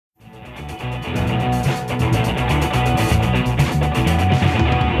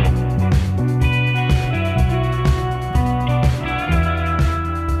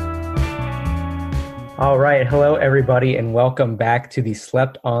All right. Hello, everybody, and welcome back to the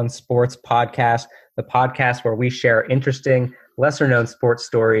Slept on Sports podcast, the podcast where we share interesting, lesser known sports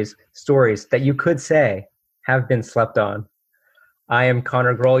stories that you could say have been slept on. I am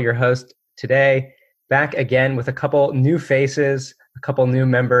Connor Groel, your host today, back again with a couple new faces, a couple new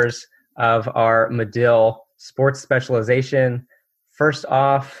members of our Medill sports specialization. First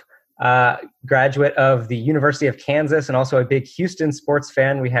off, graduate of the University of Kansas and also a big Houston sports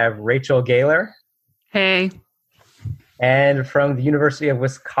fan, we have Rachel Gaylor. Hey. And from the University of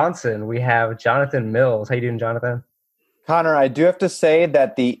Wisconsin, we have Jonathan Mills. How you doing, Jonathan? Connor, I do have to say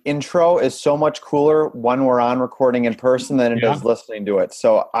that the intro is so much cooler when we're on recording in person than it is listening to it.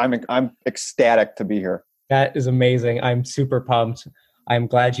 So I'm ecstatic to be here. That is amazing. I'm super pumped. I'm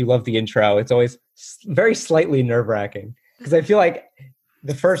glad you love the intro. It's always very slightly nerve-wracking because I feel like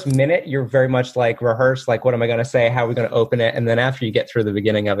the first minute you're very much like rehearsed, like what am I going to say? How are we going to open it? And then after you get through the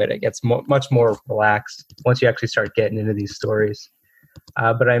beginning of it, it gets much more relaxed once you actually start getting into these stories.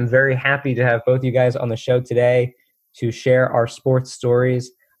 But I'm very happy to have both you guys on the show today to share our sports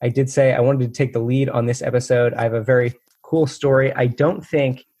stories. I did say I wanted to take the lead on this episode. I have a very cool story. I don't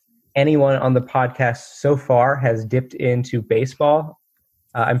think anyone on the podcast so far has dipped into baseball.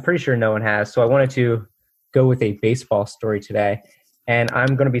 I'm pretty sure no one has. So I wanted to go with a baseball story today. And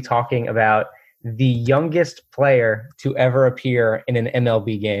I'm going to be talking about the youngest player to ever appear in an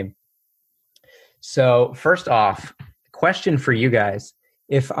MLB game. So first off, question for you guys.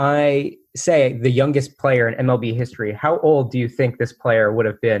 If I say the youngest player in MLB history, how old do you think this player would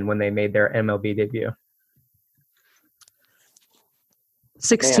have been when they made their MLB debut?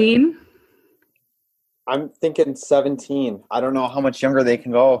 16? I'm thinking 17. I don't know how much younger they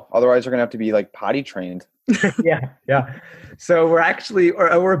can go. Otherwise, they're going to have to be like potty trained. Yeah. So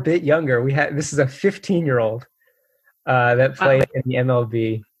we're a bit younger. This is a 15-year-old that played in the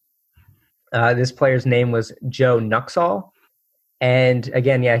MLB. This player's name was Joe Nuxhall. And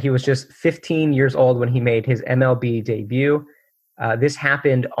again, he was just 15 years old when he made his MLB debut. This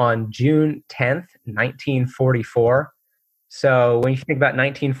happened on June 10th, 1944. So when you think about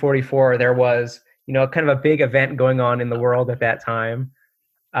 1944, there was, kind of a big event going on in the world at that time.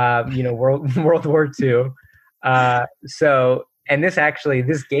 World War II. And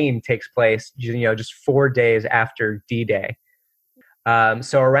this game takes place, just 4 days after D-Day.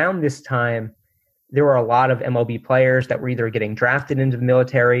 So around this time, there were a lot of MLB players that were either getting drafted into the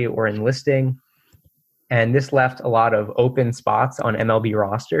military or enlisting. And this left a lot of open spots on MLB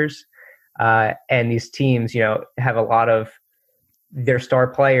rosters. And these teams, have a lot of their star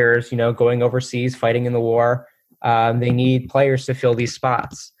players, going overseas, fighting in the war. They need players to fill these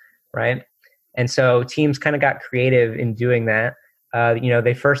spots, right? And so teams kind of got creative in doing that.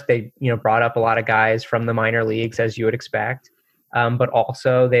 They brought up a lot of guys from the minor leagues, as you would expect, but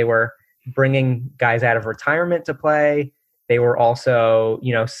also they were bringing guys out of retirement to play. They were also,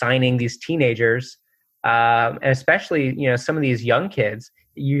 signing these teenagers, and especially, some of these young kids.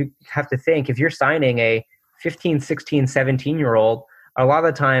 You have to think, if you're signing a 15, 16, 17-year-old, a lot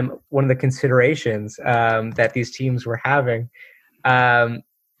of the time, one of the considerations that these teams were having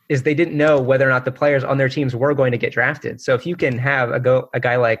is they didn't know whether or not the players on their teams were going to get drafted. So if you can have a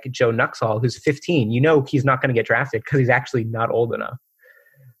guy like Joe Nuxhall, who's 15, he's not going to get drafted because he's actually not old enough.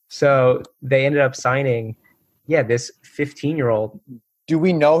 So they ended up signing, this 15-year-old. Do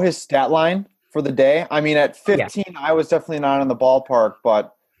we know his stat line for the day? I mean, at 15, I was definitely not in the ballpark,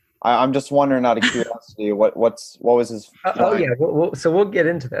 but I'm just wondering out of curiosity, what was his? So we'll get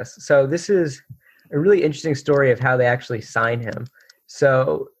into this. So this is a really interesting story of how they actually sign him.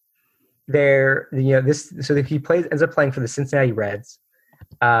 So he ends up playing for the Cincinnati Reds,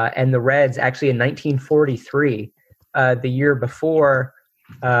 and the Reds actually in 1943, the year before,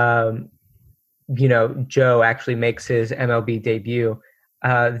 Joe actually makes his MLB debut.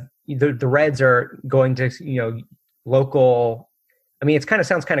 The Reds are going to local. I mean,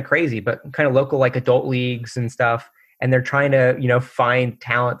 sounds kind of crazy, but kind of local, like adult leagues and stuff. And they're trying to, find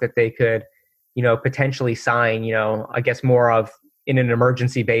talent that they could, potentially sign, I guess more of in an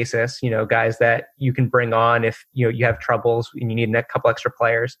emergency basis, guys that you can bring on if, you have troubles and you need a couple extra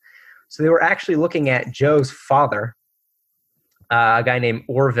players. So they were actually looking at Joe's father, a guy named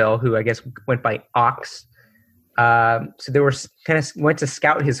Orville, who I guess went by Ox. So they were went to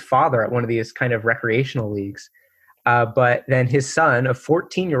scout his father at one of these kind of recreational leagues. But then his son, a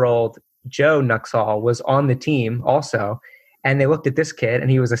 14-year-old Joe Nuxhall, was on the team also. And they looked at this kid, and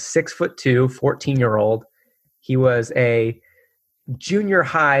he was a 6'2", 14-year-old. He was a junior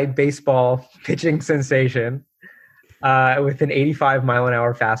high baseball pitching sensation with an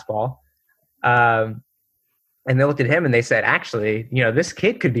 85-mile-an-hour fastball. And they looked at him and they said, actually, this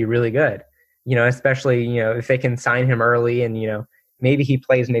kid could be really good. especially, if they can sign him early and, maybe he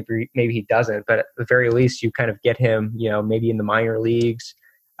plays, maybe he doesn't, but at the very least you kind of get him, maybe in the minor leagues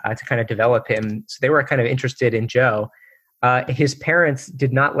to kind of develop him. So they were kind of interested in Joe. His parents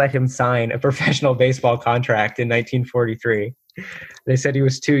did not let him sign a professional baseball contract in 1943. They said he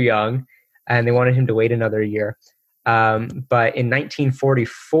was too young and they wanted him to wait another year. But in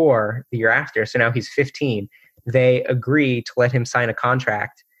 1944, the year after, so now he's 15, they agreed to let him sign a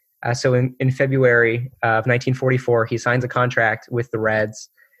contract. So in February of 1944, he signs a contract with the Reds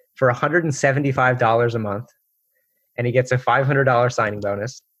for $175 a month, and he gets a $500 signing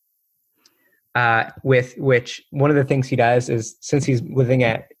bonus. With which, one of the things he does is, since he's living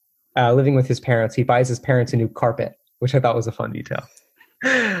with his parents, he buys his parents a new carpet, which I thought was a fun detail.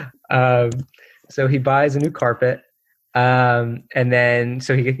 So he buys a new carpet, and then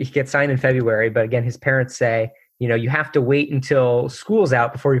so he gets signed in February. But again, his parents say, you have to wait until school's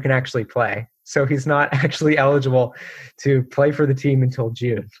out before you can actually play. So he's not actually eligible to play for the team until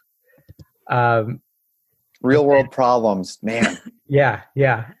June. Real world problems, man. Yeah.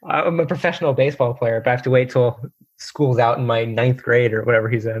 I'm a professional baseball player, but I have to wait till school's out in my 9th grade or whatever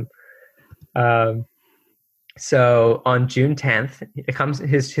he's in. So on June 10th,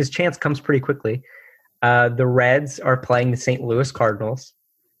 his chance comes pretty quickly. The Reds are playing the St. Louis Cardinals.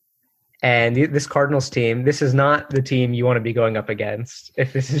 And this Cardinals team, this is not the team you want to be going up against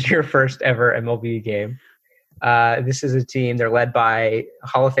if this is your first ever MLB game. This is a team, they're led by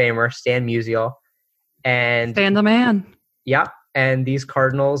Hall of Famer Stan Musial. And Stan the man. Yeah, and these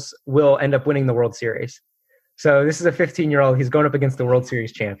Cardinals will end up winning the World Series. So this is a 15-year-old. He's going up against the World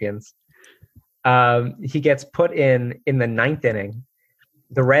Series champions. He gets put in the 9th inning.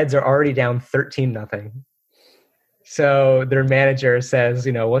 The Reds are already down 13-0. So their manager says,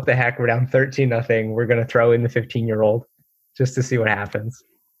 what the heck, we're down 13-0. We're going to throw in the 15-year-old just to see what happens.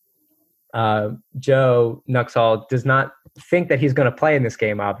 Joe Nuxhall does not think that he's going to play in this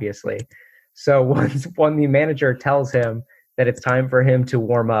game, obviously. So when the manager tells him that it's time for him to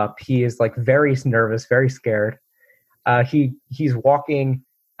warm up, he is like very nervous, very scared. He's walking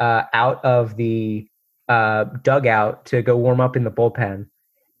out of the dugout to go warm up in the bullpen,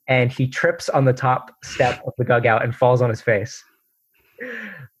 and he trips on the top step of the dugout and falls on his face.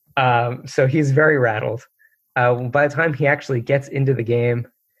 So he's very rattled. By the time he actually gets into the game,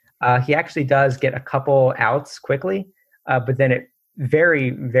 he actually does get a couple outs quickly, but then it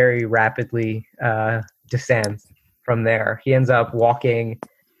very, very rapidly descends from there. He ends up walking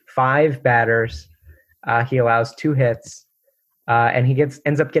 5 batters. He allows 2 hits, and he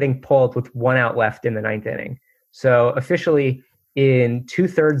ends up getting pulled with 1 out left in the 9th inning. So officially, in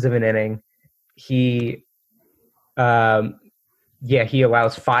 2/3 of an inning, he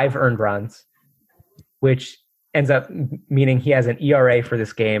allows 5 earned runs, which ends up meaning he has an ERA for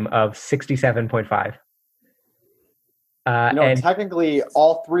this game of 67.5. And technically,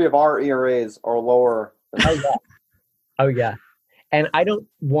 all 3 of our ERAs are lower. Oh yeah. And I don't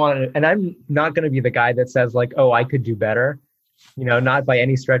want to, and I'm not going to be the guy that says like, oh, I could do better. Not by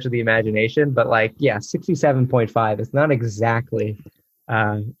any stretch of the imagination, but 67.5 is not exactly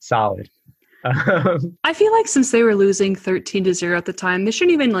solid. I feel like since they were losing 13-0 at the time, they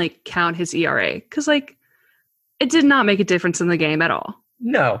shouldn't even count his ERA because it did not make a difference in the game at all.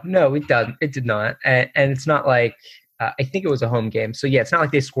 No, it doesn't. It did not, and it's not like I think it was a home game, so yeah, it's not like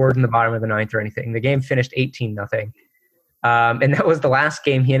they scored in the bottom of the 9th or anything. The game finished 18-0, and that was the last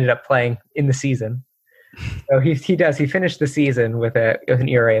game he ended up playing in the season. So he finished the season with an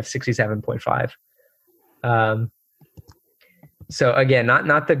ERA of 67.5. So again,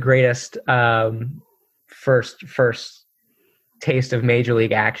 not the greatest first taste of major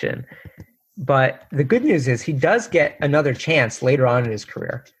league action, but the good news is he does get another chance later on in his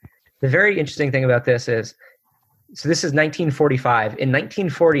career. The very interesting thing about this is, so this is 1945. In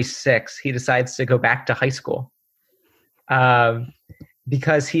 1946, he decides to go back to high school.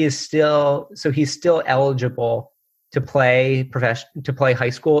 Because he's still eligible to play high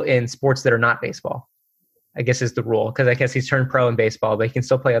school in sports that are not baseball, I guess is the rule, because I guess he's turned pro in baseball, but he can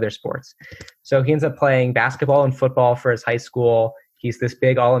still play other sports. So he ends up playing basketball and football for his high school. He's this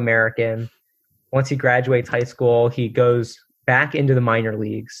big All-American. Once he graduates high school, he goes back into the minor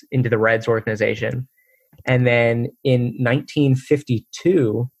leagues, into the Reds organization. And then in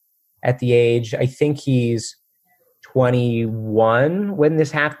 1952, at the age, I think he's 21 when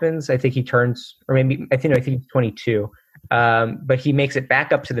this happens. I think he turns, or maybe I think he's 22. But he makes it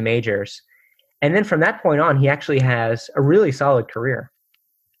back up to the majors, and then from that point on, he actually has a really solid career,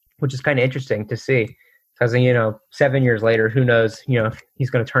 which is kind of interesting to see. Because 7 years later, who knows if he's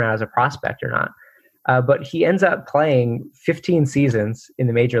going to turn out as a prospect or not. But he ends up playing 15 seasons in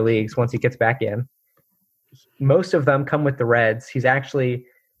the major leagues once he gets back in. Most of them come with the Reds. He's actually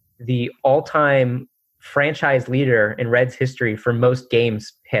the all-time franchise leader in Reds history for most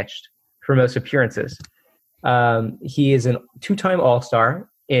games pitched, for most appearances. He is a two-time All-Star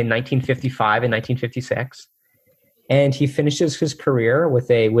in 1955 and 1956. And he finishes his career with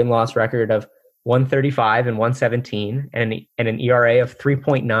a win-loss record of 135 and 117 and an ERA of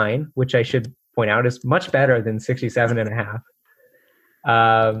 3.9, which I should point out is much better than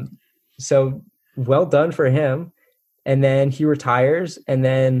 67.5. So well done for him. And then he retires, and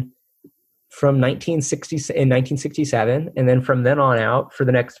then from 1967, and then from then on out, for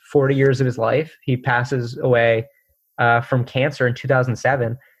the next 40 years of his life, he passes away from cancer in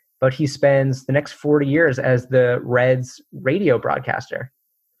 2007. But he spends the next 40 years as the Reds radio broadcaster.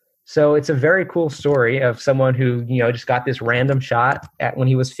 So it's a very cool story of someone who, just got this random shot when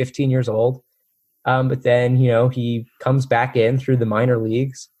he was 15 years old. But then, he comes back in through the minor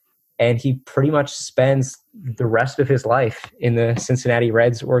leagues, and he pretty much spends the rest of his life in the Cincinnati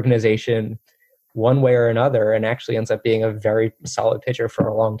Reds organization one way or another, and actually ends up being a very solid pitcher for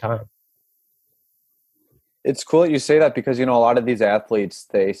a long time. It's cool that you say that because, a lot of these athletes,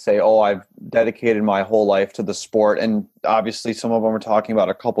 they say, I've dedicated my whole life to the sport. And obviously some of them are talking about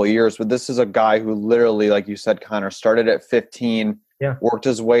a couple of years, but this is a guy who literally, like you said, Connor, started at 15, worked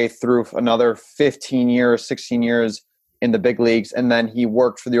his way through another 15 years, 16 years in the big leagues. And then he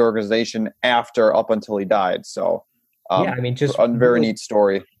worked for the organization up until he died. So just a very neat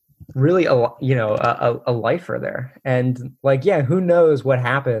story. Really, a lifer there. And who knows what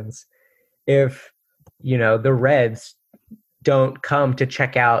happens if, the Reds don't come to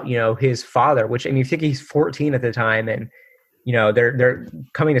check out, his father, which, you think he's 14 at the time, and, they're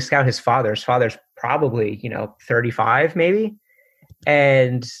coming to scout his father. His father's probably, 35 maybe.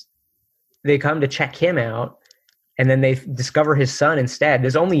 And they come to check him out, and then they discover his son instead.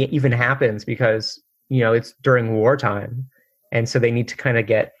 This only even happens because, it's during wartime. And so they need to kind of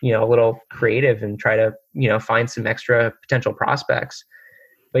get, a little creative and try to, find some extra potential prospects.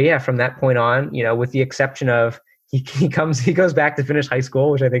 But yeah, from that point on, with the exception of he goes back to finish high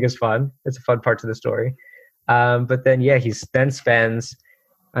school, which I think is fun. It's a fun part to the story. But then, he then spends,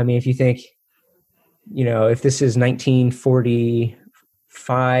 if you think, if this is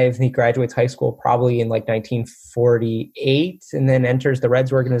 1945, he graduates high school probably in 1948 and then enters the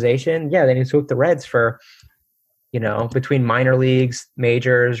Reds organization. Yeah, then he's with the Reds for, between minor leagues,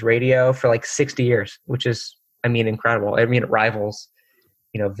 majors, radio for 60 years, which is, incredible. It rivals,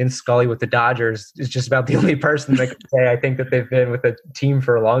 Vince Scully with the Dodgers is just about the only person that could say I think that they've been with a team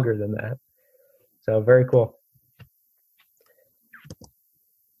for longer than that. So very cool.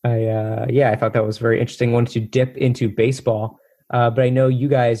 I thought that was very interesting. Wanted to dip into baseball, but I know you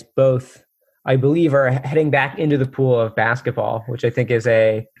guys both, I believe, are heading back into the pool of basketball, which I think is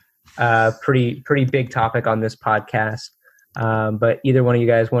a pretty big topic on this podcast. But either one of you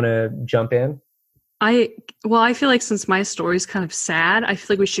guys want to jump in? I feel like since my story is kind of sad, I feel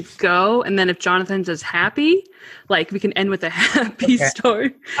like we should go. And then if Jonathan's is happy, we can end with a happy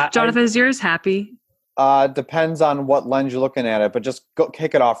story. Jonathan, is yours happy? Depends on what lens you're looking at it, but just go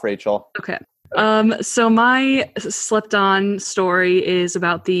kick it off, Rachel. Okay. So my slipped on story is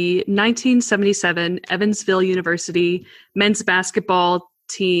about the 1977 Evansville University men's basketball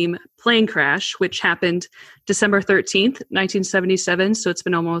team plane crash, which happened December 13th, 1977. So it's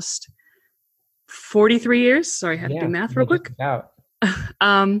been almost 43 years. Sorry, I had to do math real quick.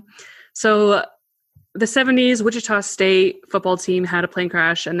 So the 70s Wichita State football team had a plane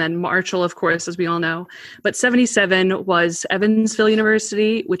crash, and then Marshall, of course, as we all know. But 77 was Evansville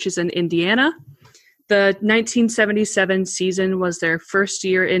University, which is in Indiana. The 1977 season was their first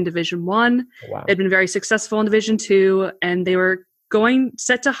year in Division I. Wow. They'd been very successful in Division II, and they were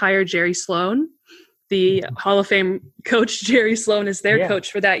set to hire Jerry Sloan. The Hall of Fame coach Jerry Sloan is their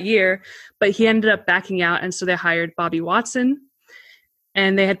coach for that year, but he ended up backing out, and so they hired Bobby Watson.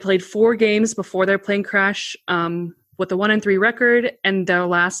 And they had played 4 games before their plane crash with a 1-3 record, and their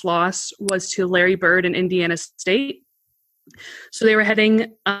last loss was to Larry Bird in Indiana State. So they were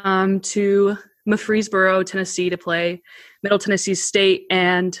heading to Murfreesboro, Tennessee, to play Middle Tennessee State,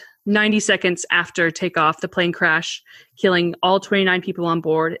 and 90 seconds after takeoff, the plane crashed, killing all 29 people on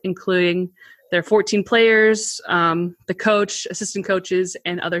board, including their 14 players, the coach, assistant coaches,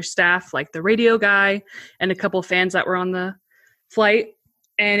 and other staff, like the radio guy, and a couple of fans that were on the flight.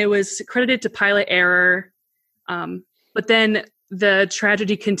 And it was credited to pilot error. But then the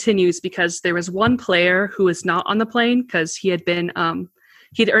tragedy continues because there was one player who was not on the plane because he had been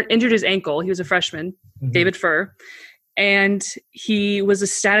he'd injured his ankle. He was a freshman, David Furr. And he was a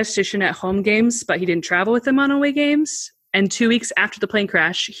statistician at home games, but he didn't travel with them on away games. And 2 weeks after the plane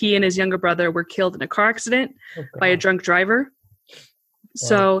crash, he and his younger brother were killed in a car accident by a drunk driver. Wow.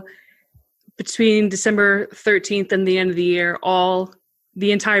 So between December 13th and the end of the year,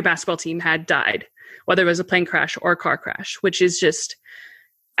 the entire basketball team had died, whether it was a plane crash or a car crash, which is just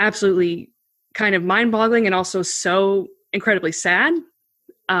absolutely kind of mind-boggling and also so incredibly sad.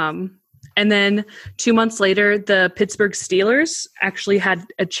 And then 2 months later, the Pittsburgh Steelers actually had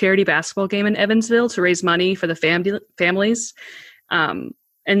a charity basketball game in Evansville to raise money for the families.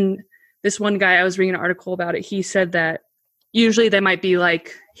 And this one guy, I was reading an article about it, he said that usually they might be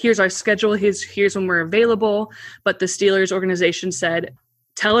like, here's our schedule, here's when we're available. But the Steelers organization said,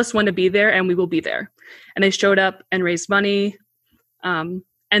 tell us when to be there and we will be there. And they showed up and raised money. And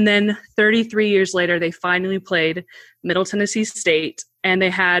then 33 years later, they finally played Middle Tennessee State, and they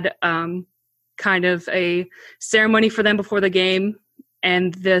had kind of a ceremony for them before the game.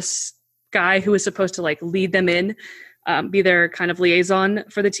 And this guy who was supposed to like lead them in, be their kind of liaison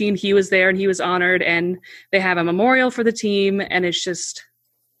for the team, he was there and he was honored, and they have a memorial for the team. And it's just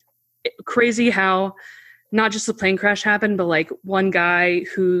crazy how not just the plane crash happened, but like one guy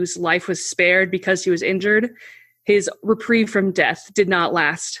whose life was spared because he was injured, his reprieve from death did not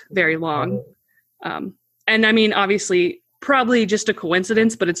last very long. And I mean, obviously, probably just a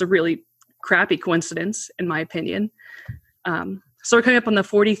coincidence, but it's a really crappy coincidence, in my opinion. So we're coming up on the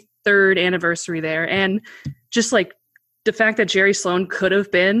 43rd anniversary there. And just like the fact that Jerry Sloan could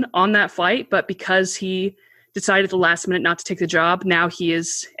have been on that flight, but because he decided at the last minute not to take the job, now he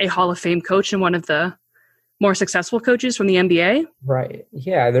is a Hall of Fame coach and one of the more successful coaches from the NBA. Right.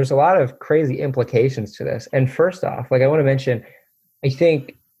 Yeah, there's a lot of crazy implications to this. And first off, like I want to mention, I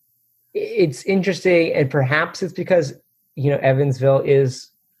think it's interesting, and perhaps it's because, Evansville is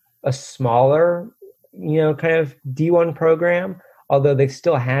a smaller, kind of D1 program, although they've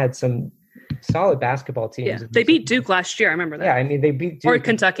still had some solid basketball teams. Yeah, they beat Duke last year. I remember that. Yeah, I mean, they beat Duke. Or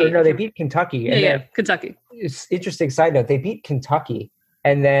Kentucky. No, they beat Kentucky. Yeah, Kentucky. It's interesting side note. They beat Kentucky,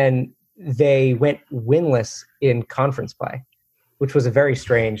 and then they went winless in conference play, which was a very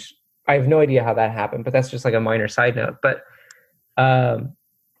strange. I have no idea how that happened, but that's just like a minor side note. But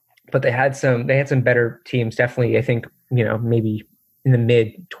they had some better teams, definitely. I think maybe in the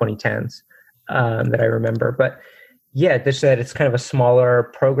mid 2010s that I remember. But yeah, this said it's kind of a smaller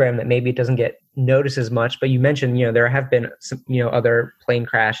program that maybe it doesn't get noticed as much. But you mentioned there have been some other plane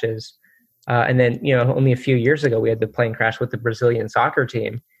crashes, and then only a few years ago we had the plane crash with the Brazilian soccer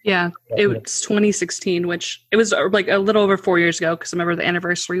team. Yeah, it was 2016, which it was like a little over 4 years ago, because I remember the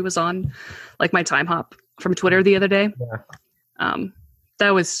anniversary was on like my time hop from Twitter the other day. Yeah.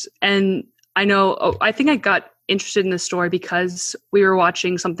 That was, and I know, I think I got interested in this story because we were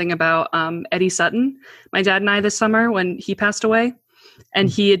watching something about Eddie Sutton, my dad and I, this summer when he passed away. And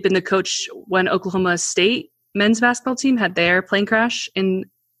he had been the coach when Oklahoma State men's basketball team had their plane crash in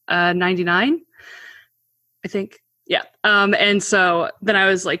 99, I think. Yeah. And so then I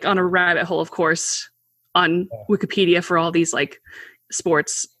was like on a rabbit hole, of course, on Wikipedia for all these like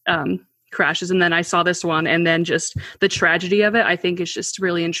sports crashes. And then I saw this one, and then just the tragedy of it, I think is just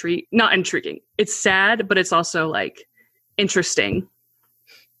really not intriguing. It's sad, but it's also like interesting.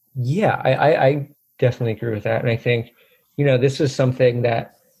 Yeah, I definitely agree with that. And I think, this is something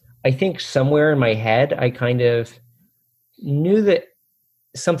that I think somewhere in my head, I kind of knew that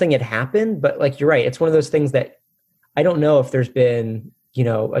something had happened, but like, you're right. It's one of those things that I don't know if there's been,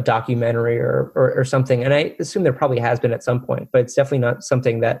 a documentary or something. And I assume there probably has been at some point, but it's definitely not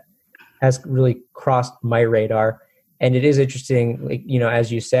something that has really crossed my radar. And it is interesting, like,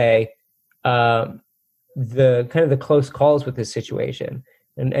 as you say, the kind of the close calls with this situation,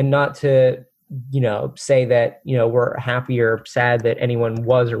 and not to, say that, we're happy or sad that anyone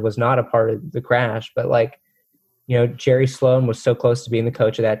was or was not a part of the crash, but like, Jerry Sloan was so close to being the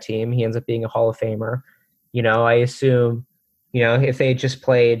coach of that team. He ends up being a Hall of Famer. I assume, if they just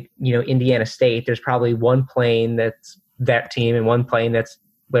played, Indiana State, there's probably one plane that's that team and one plane that's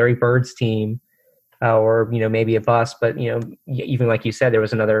Larry Bird's team, or, maybe a bus. But, even like you said, there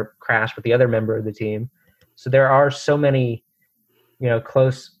was another crash with the other member of the team. So there are so many,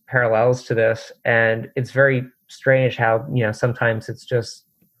 close parallels to this. And it's very strange how, sometimes it's just,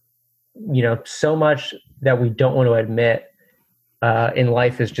 so much that we don't want to admit in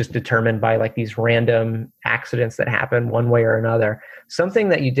life is just determined by like these random accidents that happen one way or another. Something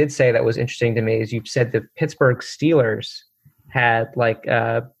that you did say that was interesting to me is you said the Pittsburgh Steelers had like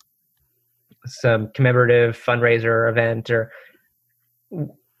some commemorative fundraiser event, or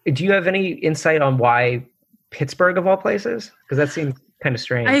do you have any insight on why Pittsburgh of all places? Because that seems kind of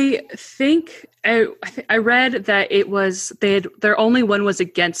strange. I think I read that it was their only one was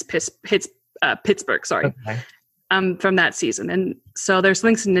against Pittsburgh. Sorry. Okay. From that season. And so there's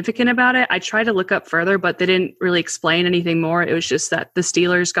something significant about it. I tried to look up further, but they didn't really explain anything more. It was just that the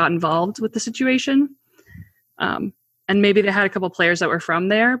Steelers got involved with the situation. And maybe they had a couple players that were from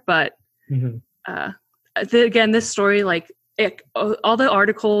there, but again, this story, like all the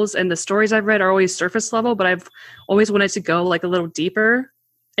articles and the stories I've read are always surface level, but I've always wanted to go like a little deeper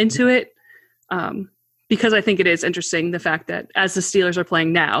into it. Because I think it is interesting, the fact that as the Steelers are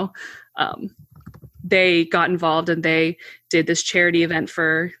playing now, they got involved and they did this charity event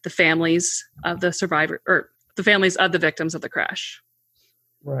for the families of the survivor or the families of the victims of the crash.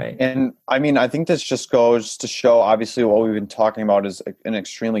 Right. And I mean, I think this just goes to show, obviously, what we've been talking about is an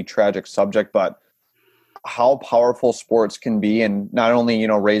extremely tragic subject, but how powerful sports can be, and not only, you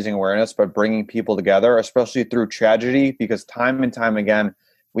know, raising awareness, but bringing people together, especially through tragedy, because time and time again,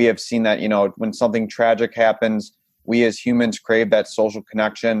 we have seen that, you know, when something tragic happens, we as humans crave that social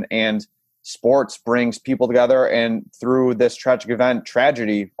connection, and sports brings people together. And through this tragic event,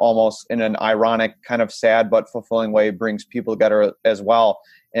 tragedy, almost in an ironic, kind of sad but fulfilling way, brings people together as well.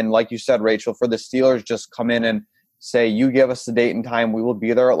 And like you said, Rachel, for the Steelers just come in and say, you give us the date and time, we will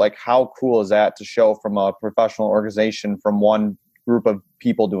be there. Like, how cool is that to show from a professional organization, from one group of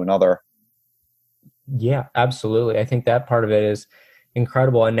people to another? Yeah, absolutely. I think that part of it is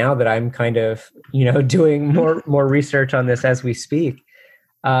incredible. And now that I'm kind of, you know, doing more research on this as we speak,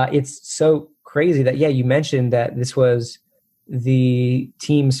 it's so crazy that, yeah, you mentioned that this was the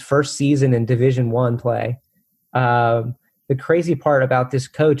team's first season in Division I play. The crazy part about this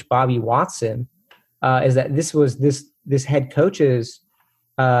coach, Bobby Watson, is that this was this head coach's,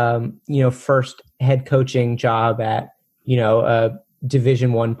 first head coaching job at, a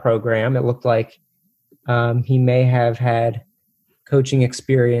Division I program. It looked like he may have had coaching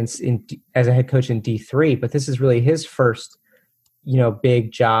experience as a head coach in D3, but this is really his first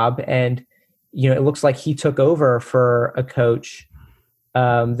big job. And, it looks like he took over for a coach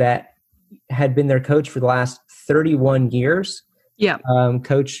that had been their coach for the last 31 years. Yeah.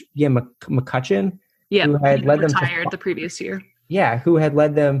 Coach, McCutcheon. Yeah. Who had led them retired the previous year. Yeah. Who had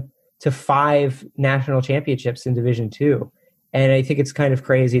led them to 5 national championships in Division II. And I think it's kind of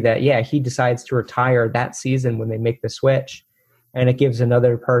crazy that, he decides to retire that season when they make the switch. And it gives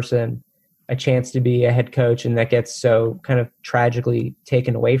another person a chance to be a head coach, and that gets so kind of tragically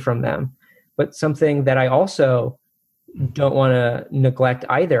taken away from them. But something that I also don't want to neglect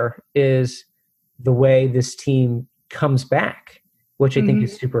either is the way this team comes back, which I think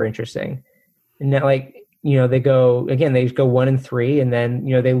is super interesting. And that, they go 1-3, and then,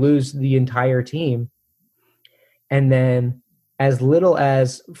 they lose the entire team. And then as little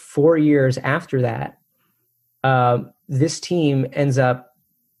as 4 years after that, this team ends up,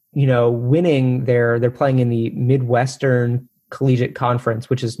 winning they're playing in the Midwestern Collegiate Conference,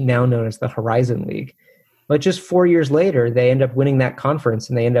 which is now known as the Horizon League. But just 4 years later, they end up winning that conference,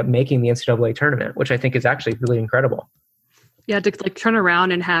 and they end up making the NCAA tournament, which I think is actually really incredible. Yeah, to turn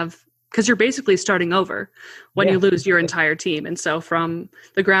around and because you're basically starting over when you lose your entire team. And so from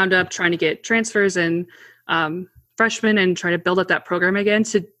the ground up, trying to get transfers and freshmen and try to build up that program again,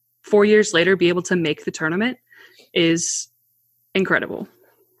 to 4 years later be able to make the tournament is incredible.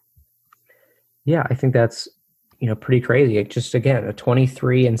 Yeah, I think that's, pretty crazy. It just, again, a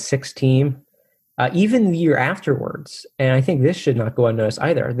 23-6 team, even the year afterwards. And I think this should not go unnoticed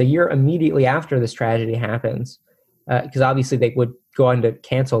either. The year immediately after this tragedy happens, because obviously they would go on to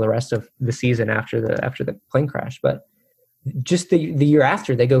cancel the rest of the season after the plane crash. But just the year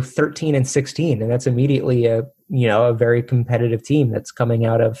after, they go 13-16, and that's immediately a very competitive team that's coming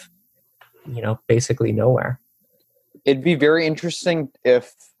out of, basically nowhere. It'd be very interesting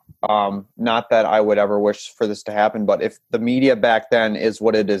if, not that I would ever wish for this to happen, but if the media back then is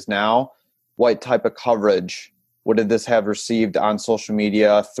what it is now, what type of coverage would this have received on social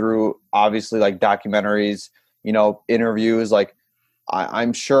media through, obviously, documentaries, interviews?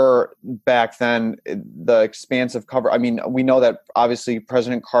 I'm sure back then the expansive cover. I mean, we know that obviously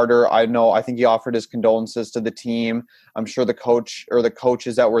President Carter, I think he offered his condolences to the team. I'm sure the coach or the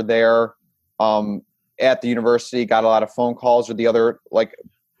coaches that were there at the university got a lot of phone calls, or the other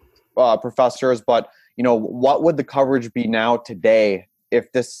professors. But what would the coverage be now today if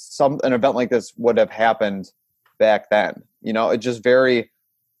an event like this would have happened back then? It's just very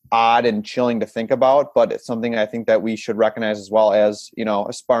odd and chilling to think about, but it's something I think that we should recognize as well as,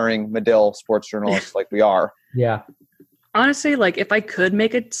 aspiring Medill sports journalists like we are. Yeah. Honestly, if I could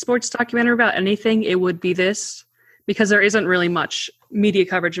make a sports documentary about anything, it would be this, because there isn't really much media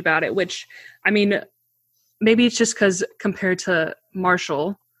coverage about it, which, I mean, maybe it's just because compared to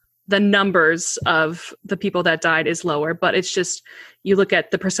Marshall, the numbers of the people that died is lower, but it's just, you look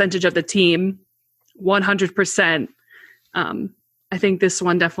at the percentage of the team, 100%. I think this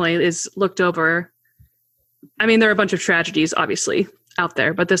one definitely is looked over. I mean, there are a bunch of tragedies, obviously, out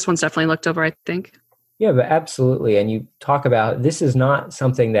there, but this one's definitely looked over, I think. Yeah, but absolutely. And you talk about, this is not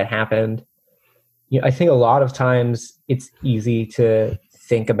something that happened. I think a lot of times it's easy to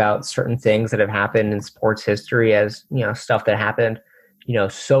think about certain things that have happened in sports history as, stuff that happened,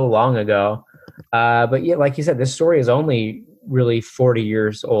 so long ago. But yeah, like you said, this story is only really 40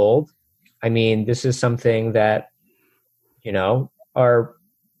 years old. I mean, this is something that, are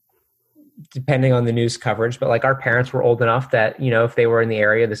depending on the news coverage, but like our parents were old enough that, if they were in the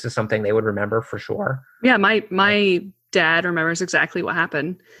area, this is something they would remember for sure. Yeah. My dad remembers exactly what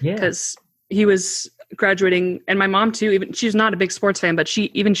happened because he was graduating, and my mom too, even she's not a big sports fan, but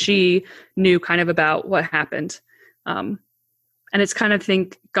she knew kind of about what happened. And it's kind of,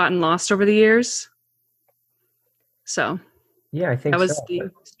 gotten lost over the years. So yeah, I think that was the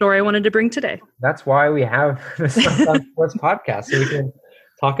story I wanted to bring today. That's why we have this Sports podcast, so we can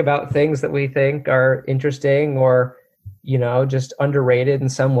talk about things that we think are interesting or, just underrated in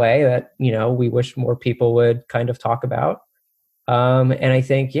some way that, we wish more people would kind of talk about. And I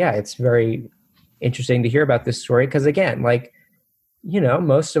think, it's very interesting to hear about this story because, again,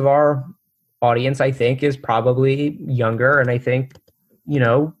 most of our audience, I think, is probably younger, and I think,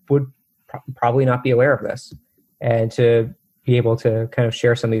 would probably not be aware of this. And to be able to kind of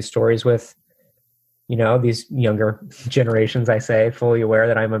share some of these stories with, these younger generations, I say, fully aware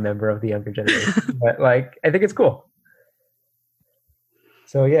that I'm a member of the younger generation. But I think it's cool.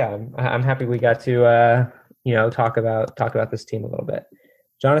 So yeah, I'm happy we got to talk about this team a little bit.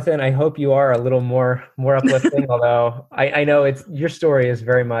 Jonathan, I hope you are a little more uplifting. Although I know it's, your story is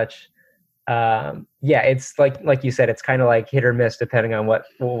very much, it's like you said, it's kind of like hit or miss depending on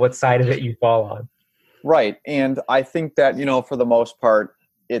what side of it you fall on. Right. And I think that, for the most part,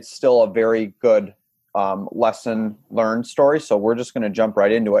 it's still a very good lesson learned story. So we're just going to jump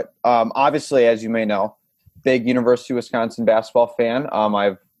right into it. Obviously, as you may know, big University of Wisconsin basketball fan.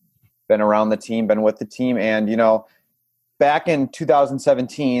 I've been around the team, been with the team. And, back in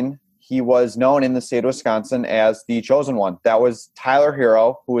 2017, he was known in the state of Wisconsin as the chosen one. That was Tyler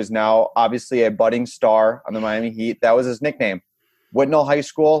Herro, who is now obviously a budding star on the Miami Heat. That was his nickname. Whitnell High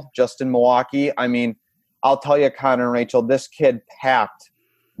School, just in Milwaukee. I mean, I'll tell you, Connor and Rachel, this kid packed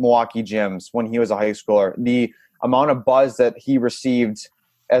Milwaukee gyms when he was a high schooler. The amount of buzz that he received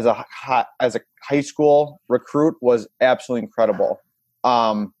as a high school recruit was absolutely incredible.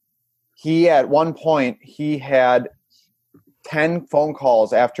 He, at one point, he had 10 phone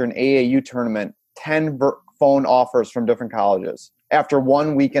calls after an AAU tournament, 10 phone offers from different colleges. After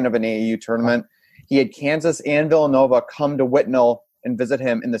 1 weekend of an AAU tournament, he had Kansas and Villanova come to Whitnell and visit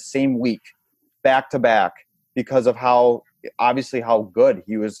him in the same week, back to back, because of how good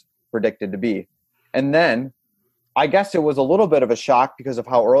he was predicted to be. And then I guess it was a little bit of a shock because of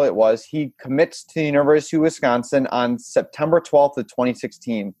how early it was. He commits to the University of Wisconsin on September 12th of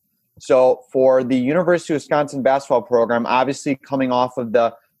 2016. So for the University of Wisconsin basketball program, obviously coming off of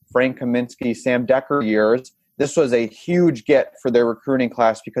the Frank Kaminsky, Sam Decker years, this was a huge get for their recruiting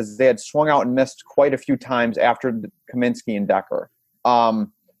class because they had swung out and missed quite a few times after Kaminsky and Decker.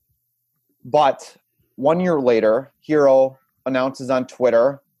 But 1 year later, Herro announces on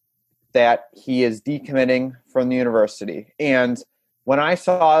Twitter that he is decommitting from the university. And when I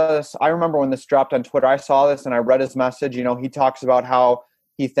saw this, I remember when this dropped on Twitter, I saw this and I read his message. He talks about how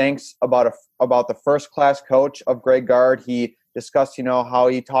he thinks about the first class coach of Greg Gard. He discussed, how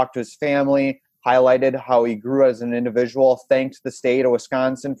he talked to his family, highlighted how he grew as an individual, thanked the state of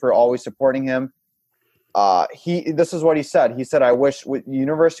Wisconsin for always supporting him. This is what he said. He said, "I wish with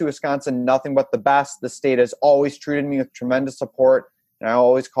University of Wisconsin nothing but the best. The state has always treated me with tremendous support, and I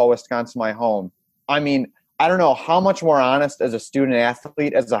always call Wisconsin my home." I mean, I don't know how much more honest as a student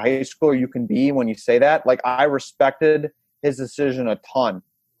athlete, as a high schooler you can be when you say that. I respected his decision a ton.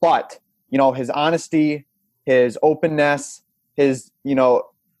 But, his honesty, his openness, his,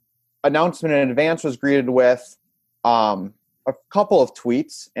 announcement in advance was greeted with a couple of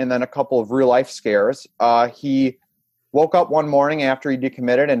tweets and then a couple of real-life scares. He woke up one morning after he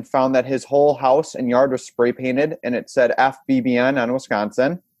decommitted and found that his whole house and yard was spray painted, and it said FBBN on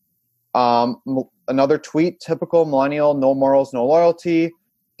Wisconsin. Another tweet, typical millennial, no morals, no loyalty, ...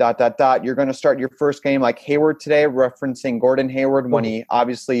 You're going to start your first game like Hayward today, referencing Gordon Hayward when he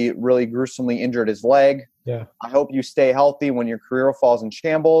obviously really gruesomely injured his leg. Yeah. I hope you stay healthy when your career falls in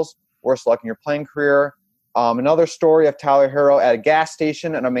shambles. Worst luck in your playing career. Another story of Tyler Herro at a gas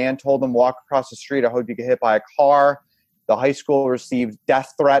station, and a man told him, walk across the street, I hope you get hit by a car. The high school received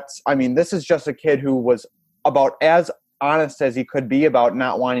death threats. I mean, this is just a kid who was about as honest as he could be about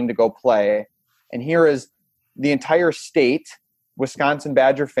not wanting to go play. And here is the entire state, Wisconsin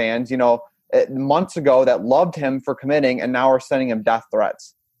Badger fans, months ago that loved him for committing, and now are sending him death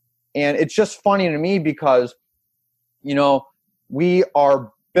threats. And it's just funny to me because, we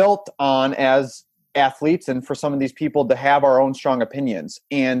are built on as athletes and for some of these people to have our own strong opinions.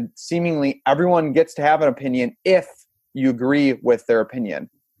 And seemingly everyone gets to have an opinion if you agree with their opinion.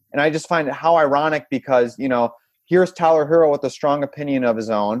 And I just find it how ironic because, here's Tyler Herro with a strong opinion of his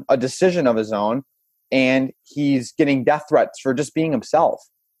own, a decision of his own, and he's getting death threats for just being himself.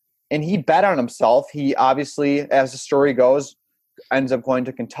 And he bet on himself. He obviously, as the story goes, ends up going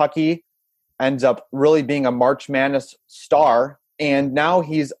to Kentucky, ends up really being a March Madness star, and now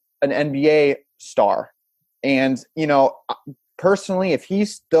he's an NBA star. And, personally, if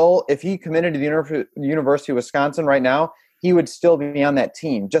he committed to the University of Wisconsin right now, he would still be on that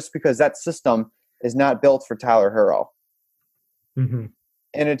team just because that system is not built for Tyler Herro. Mm-hmm.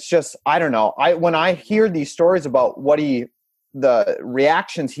 And it's just, I don't know. When I hear these stories about the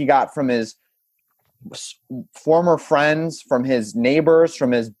reactions he got from his former friends, from his neighbors,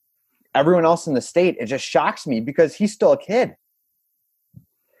 from everyone else in the state, it just shocks me because he's still a kid.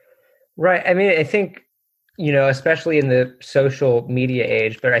 Right. I mean, I think, especially in the social media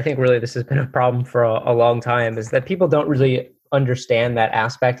age, but I think really this has been a problem for a long time, is that people don't really understand that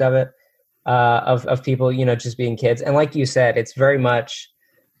aspect of it, of people, just being kids. And like you said, it's very much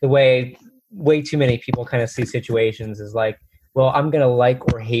the way too many people kind of see situations is like, well, I'm going to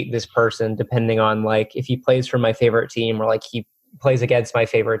like or hate this person depending on like if he plays for my favorite team or like he plays against my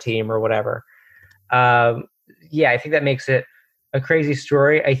favorite team or whatever. I think that makes it a crazy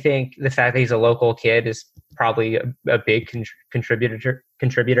story. I think the fact that he's a local kid is probably a big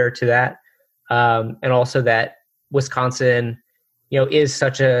contributor to that. And also that Wisconsin, is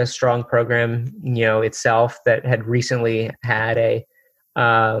such a strong program, itself, that had recently had a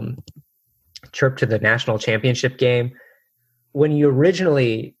trip to the national championship game. When you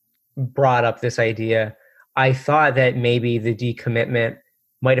originally brought up this idea, I thought that maybe the decommitment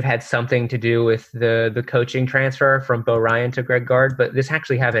might have had something to do with the coaching transfer from Bo Ryan to Greg Gard, but this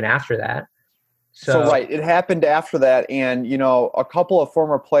actually happened after that. So right, it happened after that, and a couple of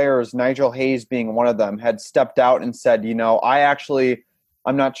former players, Nigel Hayes being one of them, had stepped out and said,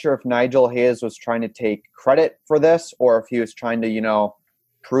 I'm not sure if Nigel Hayes was trying to take credit for this or if he was trying to,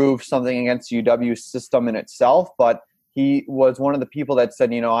 prove something against UW's system in itself, but he was one of the people that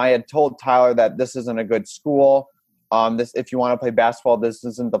said, I had told Tyler that this isn't a good school. If you want to play basketball, this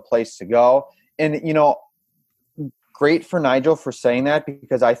isn't the place to go. And, great for Nigel for saying that,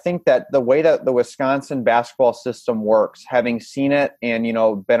 because I think that the way that the Wisconsin basketball system works, having seen it and,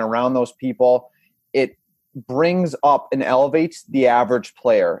 been around those people, it brings up and elevates the average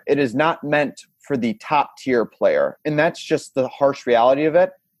player. It is not meant for the top tier player. And that's just the harsh reality of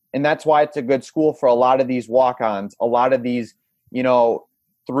it. And that's why it's a good school for a lot of these walk-ons, a lot of these,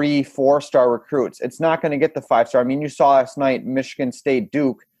 3-4-star recruits. It's not going to get the 5-star. I mean, you saw last night, Michigan State,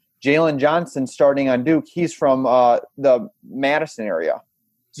 Duke, Jalen Johnson starting on Duke. He's from the Madison area.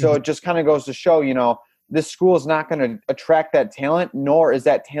 So It just kind of goes to show, this school is not going to attract that talent, nor is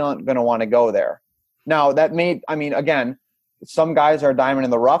that talent going to want to go there. Now, again, some guys are a diamond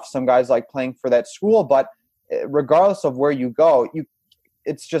in the rough. Some guys like playing for that school. But regardless of where you go,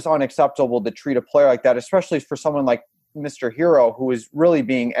 it's just unacceptable to treat a player like that, especially for someone like Mr. Herro, who is really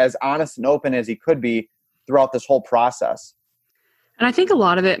being as honest and open as he could be throughout this whole process. And I think a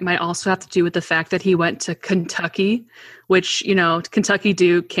lot of it might also have to do with the fact that he went to Kentucky, which, Kentucky,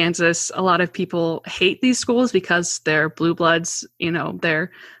 Duke, Kansas, a lot of people hate these schools because they're blue bloods, they're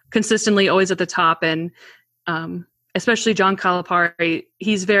consistently always at the top. And especially John Calipari,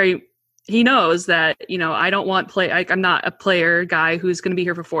 he knows that, I don't want I'm not a player guy who's going to be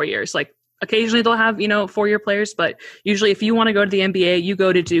here for 4 years. Like occasionally they'll have, 4-year players, but usually if you want to go to the NBA, you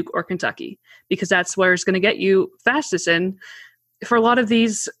go to Duke or Kentucky because that's where it's going to get you fastest. And for a lot of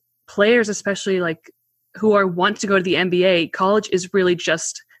these players, especially like who want to go to the NBA, college is really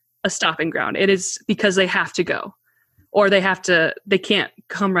just a stopping ground. It is because they have to go, or they can't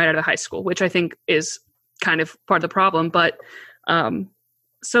come right out of high school, which I think is kind of part of the problem. But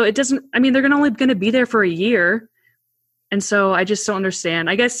so it doesn't, they're only going to be there for a year. And so I just don't understand.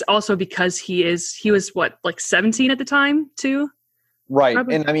 I guess also because he was what, like 17 at the time too? Right.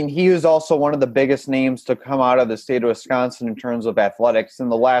 Probably. And he was also one of the biggest names to come out of the state of Wisconsin in terms of athletics in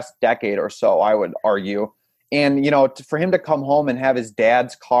the last decade or so, I would argue. And, for him to come home and have his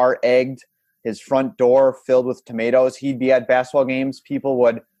dad's car egged his front door filled with tomatoes. He'd be at basketball games. People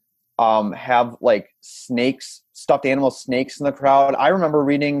would have like snakes, stuffed animal snakes in the crowd. I remember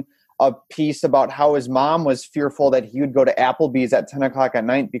reading a piece about how his mom was fearful that he would go to Applebee's at 10 o'clock at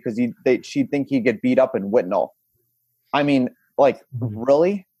night because she'd think he'd get beat up in Whitnall. I mean, like,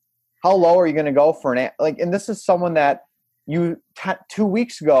 really? How low are you going to go for and this is someone that you 2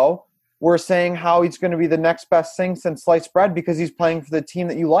 weeks ago were saying how he's going to be the next best thing since sliced bread because he's playing for the team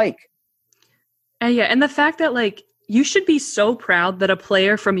that you like. And the fact that, like, you should be so proud that a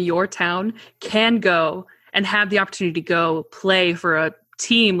player from your town can go and have the opportunity to go play for a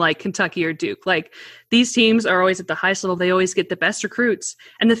team like Kentucky or Duke. Like, these teams are always at the highest level. They always get the best recruits.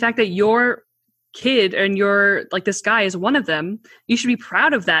 And the fact that your kid and this guy is one of them, you should be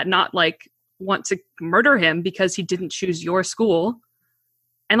proud of that, not like want to murder him because he didn't choose your school.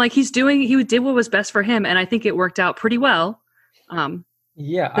 And like he did what was best for him. And I think it worked out pretty well.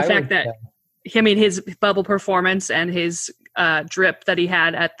 His bubble performance and his drip that he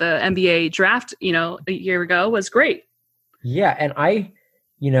had at the NBA draft, a year ago was great. Yeah. And I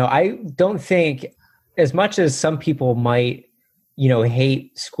don't think, as much as some people might,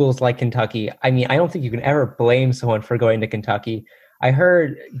 hate schools like Kentucky, I mean, I don't think you can ever blame someone for going to Kentucky. I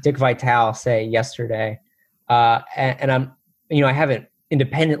heard Dick Vitale say yesterday, and I haven't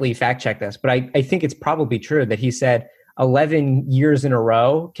independently fact-checked this, but I think it's probably true that he said 11 years in a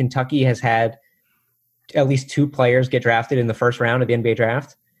row, Kentucky has had at least 2 players get drafted in the first round of the NBA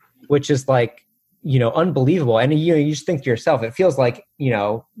draft, which is like, unbelievable. And you just think to yourself, it feels like,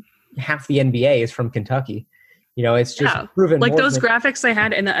 half the NBA is from Kentucky. It's just proven. Like those graphics they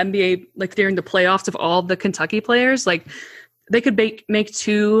had in the NBA, like during the playoffs of all the Kentucky players, like they could make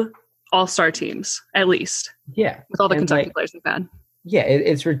 2 all-star teams at least. Yeah. With all the Kentucky players they've had. Yeah.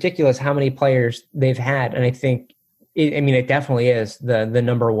 It's ridiculous how many players they've had. And I think, it definitely is the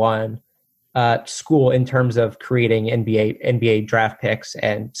number one school in terms of creating NBA draft picks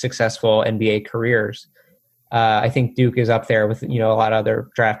and successful NBA careers. I think Duke is up there with, a lot of other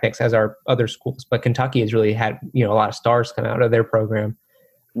draft picks as are other schools, but Kentucky has really had, a lot of stars come out of their program.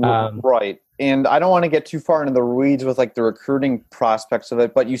 Right. And I don't want to get too far into the weeds with like the recruiting prospects of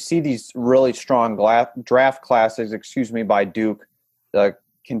it, but you see these really strong draft classes, by Duke,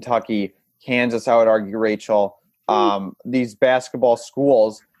 Kentucky, Kansas, I would argue, Rachel, these basketball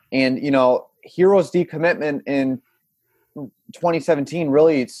schools. And, Herro's decommitment in 2017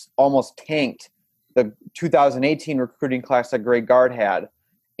 really it's almost tanked the 2018 recruiting class that Greg Gard had.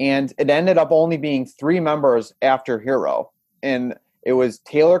 And it ended up only being 3 members after Herro. And it was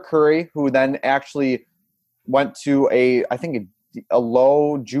Taylor Curry, who then actually went to a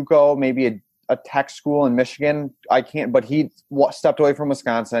low JUCO, maybe a tech school in Michigan. But he stepped away from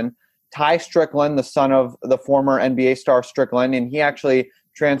Wisconsin. Ty Strickland, the son of the former NBA star Strickland, and he actually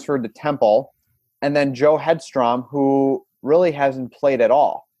transferred to Temple. And then Joe Hedstrom, who really hasn't played at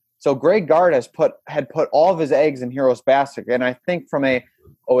all. So Greg Gard had put all of his eggs in Herro's basket. And I think from a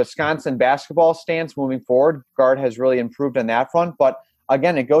Wisconsin basketball stance moving forward, Gard has really improved on that front. But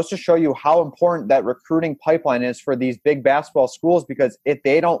again, it goes to show you how important that recruiting pipeline is for these big basketball schools, because if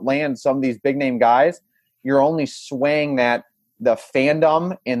they don't land some of these big name guys, you're only swaying the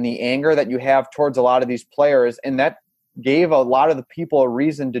fandom and the anger that you have towards a lot of these players. And that gave a lot of the people a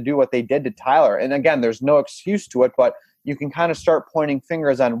reason to do what they did to Tyler. And again, there's no excuse to it, but you can kind of start pointing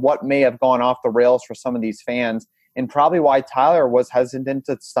fingers on what may have gone off the rails for some of these fans, and probably why Tyler was hesitant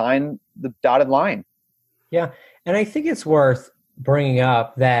to sign the dotted line. Yeah, and I think it's worth bringing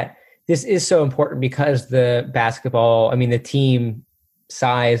up that this is so important because the team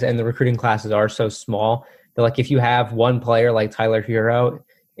size and the recruiting classes are so small that, like, if you have one player like Tyler Herro,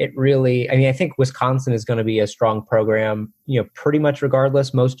 it really, I think Wisconsin is going to be a strong program, pretty much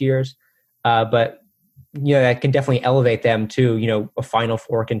regardless most years, but that can definitely elevate them to, a Final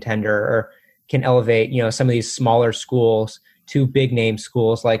Four contender, or can elevate, some of these smaller schools to big name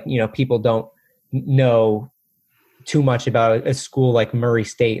schools. Like, people don't know too much about a school like Murray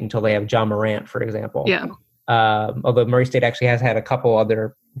State until they have John Morant, for example. Yeah. Although Murray State actually has had a couple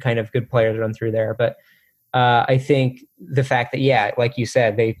other kind of good players run through there. But I think the fact that, like you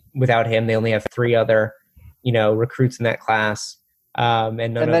said, without him, they only have 3 other, recruits in that class. And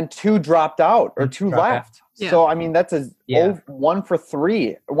then 2 dropped out or 2 left. Yeah. So, that's 1 for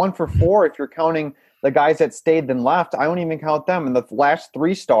 3, 1 for 4 if you're counting the guys that stayed then left. I don't even count them. And the last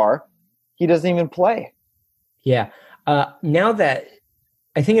 3-star, he doesn't even play. Yeah. Now that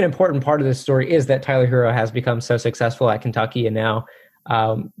I think an important part of this story is that Tyler Herro has become so successful at Kentucky, and now,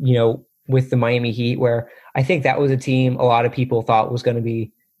 with the Miami Heat, where I think that was a team a lot of people thought was going to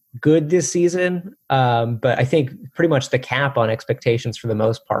be, good this season. But I think pretty much the cap on expectations for the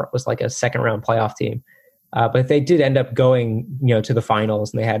most part was like a second round playoff team. But they did end up going, to the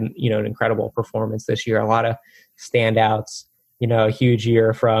finals, and they had, an incredible performance this year. A lot of standouts, a huge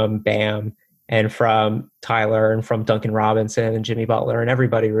year from Bam and from Tyler and from Duncan Robinson and Jimmy Butler and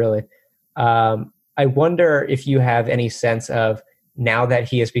everybody really. I wonder if you have any sense of, now that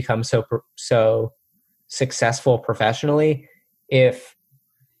he has become so successful professionally, if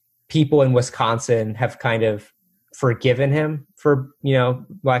people in Wisconsin have kind of forgiven him, for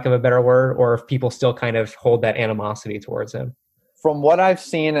lack of a better word, or if people still kind of hold that animosity towards him. From what I've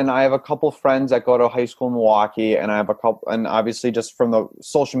seen, and I have a couple friends that go to high school in Milwaukee, and I have a couple, and obviously just from the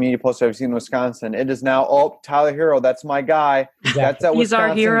social media posts I've seen in Wisconsin, it is now, Tyler Herro, that's my guy. Exactly. That's that He's Wisconsin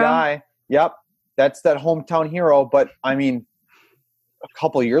our hero. guy. Yep, that's that hometown hero. But I mean, a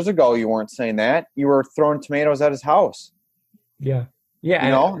couple of years ago, you weren't saying that. You were throwing tomatoes at his house. Yeah.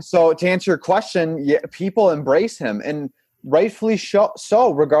 Yeah. So to answer your question, people embrace him, and rightfully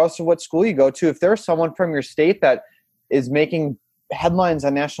so, regardless of what school you go to. If there's someone from your state that is making headlines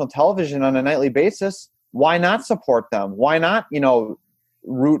on national television on a nightly basis, why not support them? Why not,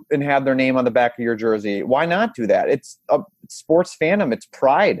 root and have their name on the back of your jersey? Why not do that? It's sports fandom. It's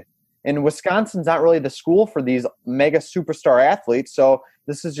pride. And Wisconsin's not really the school for these mega superstar athletes. So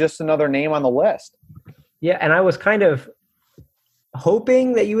this is just another name on the list. Yeah. And I was kind of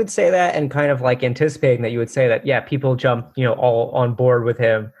hoping that you would say that, and kind of like anticipating that you would say that, yeah, people jump, all on board with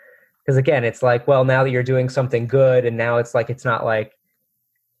him. Because again, it's like, well, now that you're doing something good, and now it's like, it's not like,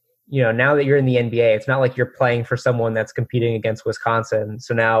 now that you're in the NBA, it's not like you're playing for someone that's competing against Wisconsin.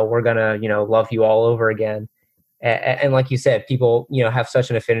 So now we're going to, love you all over again. And like you said, people, have such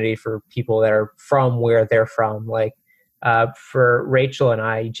an affinity for people that are from where they're from. Like for Rachel and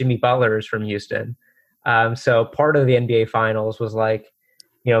I, Jimmy Butler is from Houston. So part of the NBA finals was like,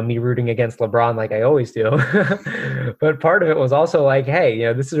 me rooting against LeBron like I always do. But part of it was also like,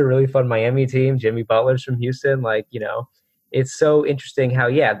 hey, this is a really fun Miami team. Jimmy Butler's from Houston. Like, it's so interesting how,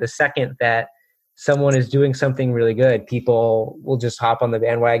 the second that someone is doing something really good, people will just hop on the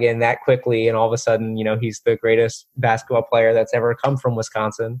bandwagon that quickly. And all of a sudden, he's the greatest basketball player that's ever come from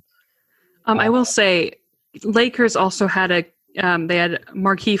Wisconsin. I will say Lakers also had they had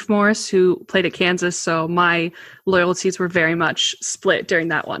Markieff Morris, who played at Kansas, so my loyalties were very much split during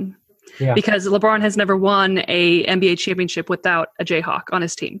that one. Yeah. Because LeBron has never won a NBA championship without a Jayhawk on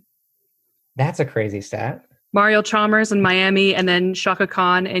his team. That's a crazy stat. Mario Chalmers in Miami, and then Shaka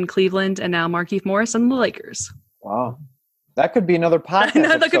Khan in Cleveland, and now Markieff Morris in the Lakers. Wow. That could be another